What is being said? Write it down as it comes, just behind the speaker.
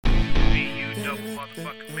know what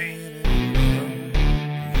motherfucker mean.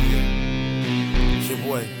 It's your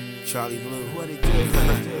boy, Charlie Blue. What it do?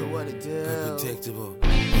 What it do? Unpredictable,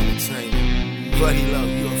 entertainment.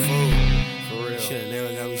 Buddyloc, you a fool. For real. Should've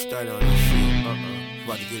never got me started on this shit.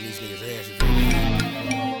 About to get these niggas' asses.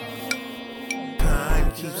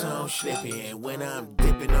 Time keeps on slipping when I'm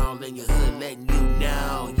dipping all in your hood, letting you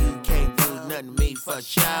know you can't do nothing to me for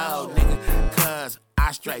show, nigga. Cause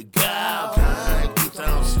I straight go. Time keeps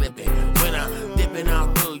on slipping when I'm dipping all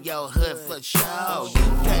through your hood for show. You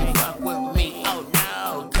can't fuck with me, oh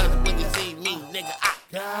no. Cause when you see me, nigga, I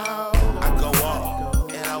go. I go off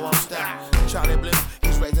and I won't stop. Charlie Blue,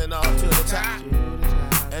 he's raising all to the top.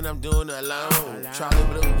 And I'm doing it alone. Charlie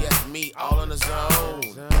Blue, yes, me, all on the zone.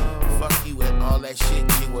 Fuck you and all that shit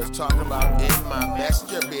you was talking about in my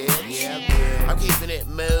messenger, bitch. I'm keeping it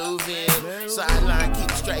moving. Sideline, keep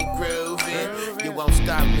straight grooving. You won't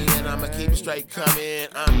stop me and I'ma keep straight coming.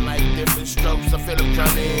 I'm like different strokes, I feel them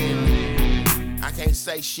coming. I can't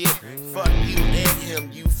say shit. Fuck you and him,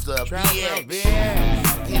 you flub,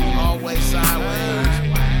 bitch. Getting always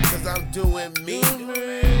sideways. Cause I'm doing me.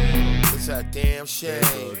 It's a damn shame.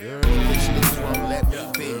 Bitch niggas won't let me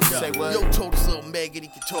be. Say what? Yo, told this little maggot he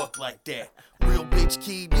can talk like that. Real bitch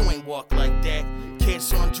kid, you ain't walk like that.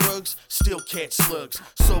 Cats on drugs, still catch slugs.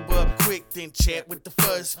 Sober up quick, then chat with the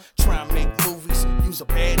fuzz. Try and make movies, use a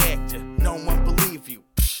bad actor. No one believe you.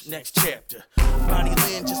 Next chapter. Bonnie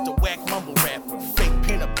Lynn, just a whack mumble rapper. Fake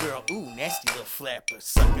pinup girl, ooh, nasty little flapper.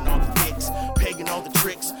 Sucking all the dicks, pegging all the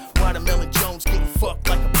tricks. Watermelon Jones getting fucked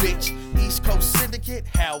like a bitch. East Coast syndicate,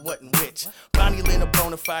 how, what, and which. Bonnie Lynn, a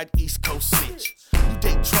bona fide East Coast bitch. You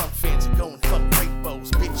date Trump fans and go and fuck rainbows.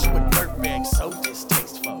 Bitch, you a dirtbag, so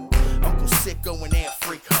distasteful. Uncle Sicko and Aunt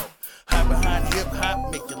Freak Ho. Hide behind hip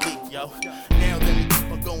hop, make you leak, yo. Now let me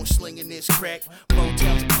keep on going, slinging this crack.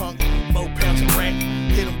 Motown's a punk, Mopound's a rap.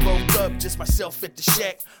 Hit them both up, just myself at the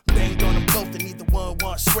shack. Banged on them both, and neither one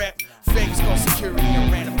wants scrap. Fakes called security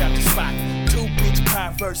and ran about the spot. Two bitch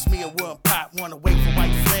perverse, me and one pop. Wanna wait for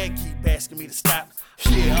white flag, keep asking me to stop.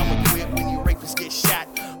 Yeah, I'ma quit when you rapists get shot.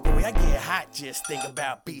 Boy, I get hot, just think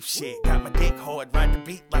about beef shit. Got my dick hard, ride the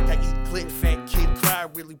beat like I eat clit. Fat kid cry,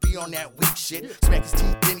 really be on that weak shit. Smack his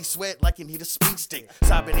teeth, then he sweat like he need a speed stick.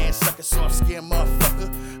 Sobbing ass sucker, soft skin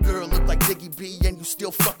motherfucker. Girl look like Diggy B and you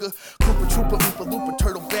still fuck her. Cooper Trooper, Oopa Looper,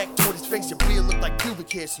 turtle back toward his face. Your beard look like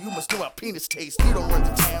pubic hair, so you must know how penis tastes. You don't run the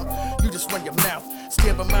town, you just run your mouth.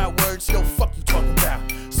 Stand by my words, yo, fuck you talking about.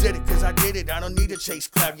 Said it cause I did it, I don't need a chase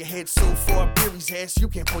cloud. Your head so far, Barry's ass, you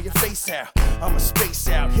can't pull your face out. I'ma space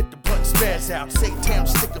out, hit the button, spaz out. Say town,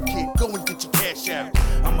 stick up kid, go and get your cash out.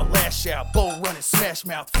 I'ma lash out, bow running, smash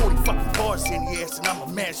mouth. 40 fucking bars in the ass and I'ma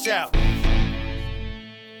mash out.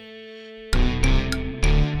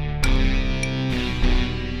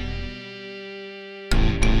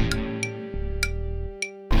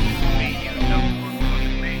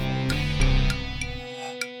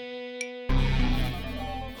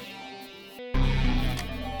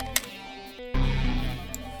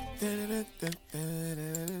 Da, da, da, da, da.